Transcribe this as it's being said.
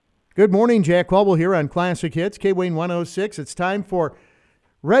Good morning, Jack Wobble here on Classic Hits, K-Wayne 106. It's time for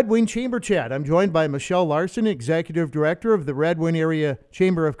Red Wing Chamber Chat. I'm joined by Michelle Larson, Executive Director of the Red Wing Area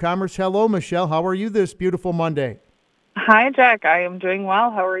Chamber of Commerce. Hello, Michelle. How are you this beautiful Monday? Hi, Jack. I am doing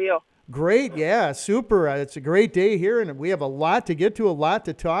well. How are you? Great. Yeah, super. It's a great day here, and we have a lot to get to, a lot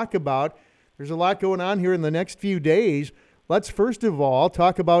to talk about. There's a lot going on here in the next few days. Let's first of all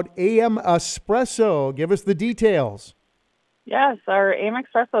talk about AM Espresso. Give us the details. Yes, our AM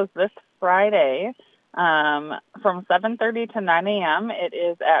Espresso is this Friday from 7:30 to 9 a.m. It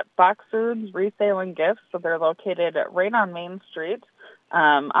is at Box Foods Resale and Gifts, so they're located right on Main Street,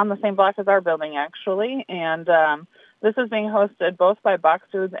 on the same block as our building, actually. And this is being hosted both by Box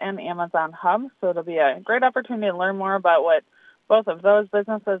Foods and Amazon Hub, so it'll be a great opportunity to learn more about what both of those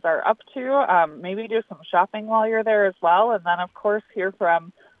businesses are up to, maybe do some shopping while you're there as well, and then, of course, hear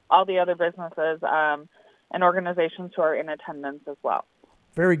from all the other businesses and organizations who are in attendance as well.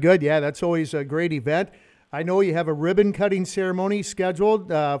 Very good. Yeah, that's always a great event. I know you have a ribbon cutting ceremony scheduled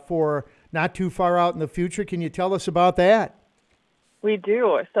for not too far out in the future. Can you tell us about that? We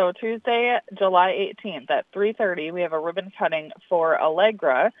do. So Tuesday, July 18th at 3:30, we have a ribbon cutting for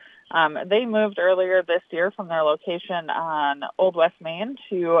Allegra. They moved earlier this year from their location on Old West Main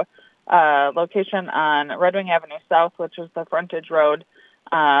to location on Red Wing Avenue South, which is the frontage road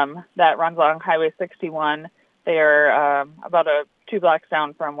that runs along Highway 61. They are about 2 blocks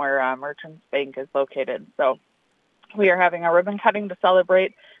down from where Merchants Bank is located. So we are having a ribbon cutting to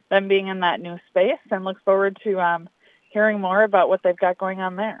celebrate them being in that new space, and look forward to hearing more about what they've got going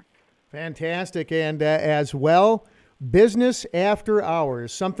on there. Fantastic. And as well, business after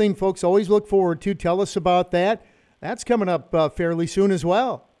hours, something folks always look forward to. Tell us about that. That's coming up fairly soon as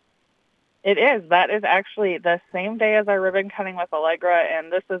well. It is. That is actually the same day as our ribbon cutting with Allegra,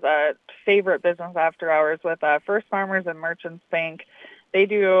 and this is a favorite business after hours with First Farmers and Merchants Bank. They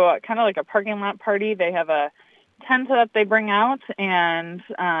do kind of like a parking lot party. They have a tent that they bring out, and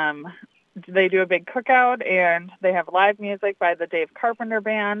they do a big cookout, and they have live music by the Dave Carpenter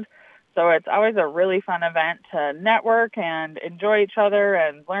Band. So it's always a really fun event to network and enjoy each other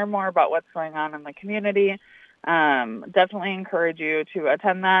and learn more about what's going on in the community. Definitely encourage you to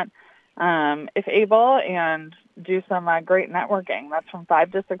attend that if able, and do some great networking. That's from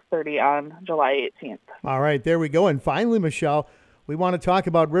 5 to 6:30 on July 18th. All right, there we go. And finally, Michelle, we want to talk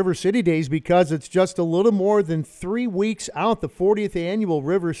about River City Days because it's just a little more than 3 weeks out, the 40th annual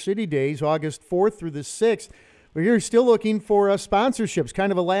River City Days, August 4th through the 6th. But you're still looking for sponsorships,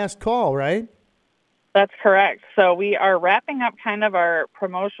 kind of a last call, right? That's correct. So we are wrapping up kind of our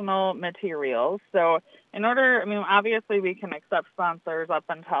promotional materials. So obviously we can accept sponsors up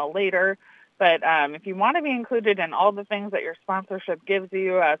until later, but if you want to be included in all the things that your sponsorship gives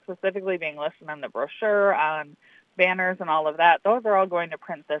you, specifically being listed on the brochure, on banners and all of that, those are all going to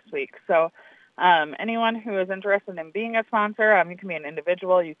print this week. So anyone who is interested in being a sponsor, you can be an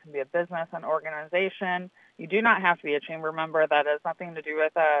individual, you can be a business, an organization. You do not have to be a chamber member. That has nothing to do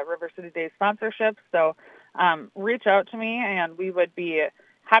with River City Days sponsorship. So reach out to me, and we would be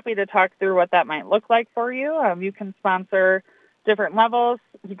happy to talk through what that might look like for you. You can sponsor different levels.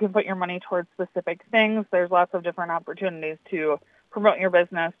 You can put your money towards specific things. There's lots of different opportunities to promote your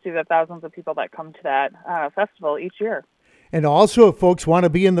business to the thousands of people that come to that festival each year. And also, if folks want to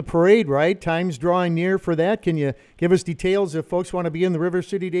be in the parade, right? Time's drawing near for that. Can you give us details if folks want to be in the River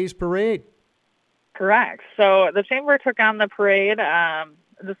City Days parade? Correct. So the Chamber took on the parade.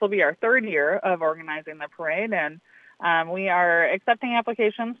 This will be our 3rd year of organizing the parade, and we are accepting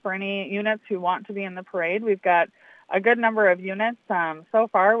applications for any units who want to be in the parade. We've got a good number of units so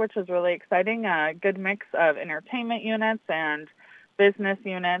far, which is really exciting. A good mix of entertainment units and business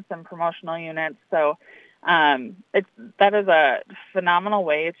units and promotional units. So that is a phenomenal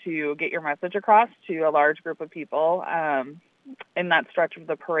way to get your message across to a large group of people in that stretch of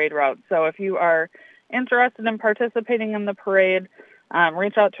the parade route. So if you are interested in participating in the parade,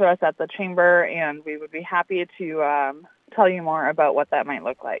 reach out to us at the Chamber, and we would be happy to tell you more about what that might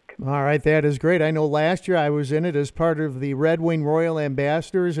look like. All right, that is great. I know last year I was in it as part of the Red Wing Royal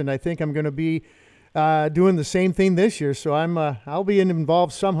Ambassadors, and I think I'm going to be doing the same thing this year. So I'll be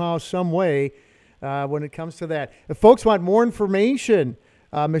involved somehow, some way when it comes to that. If folks want more information,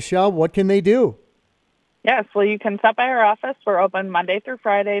 Michelle, what can they do? Yes, well, you can stop by our office. We're open Monday through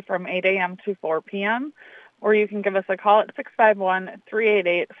Friday from 8 a.m. to 4 p.m., or you can give us a call at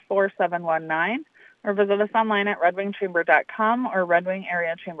 651-388-4719, or visit us online at redwingchamber.com or Red Wing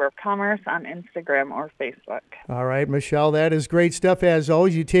Area Chamber of Commerce on Instagram or Facebook. All right, Michelle, that is great stuff. As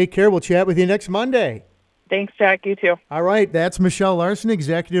always, you take care. We'll chat with you next Monday. Thanks, Jack. You too. All right, that's Michelle Larson,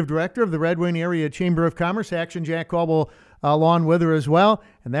 Executive Director of the Red Wing Area Chamber of Commerce. Action Jack Wobble along with her as well.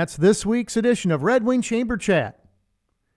 And that's this week's edition of Red Wing Chamber Chat.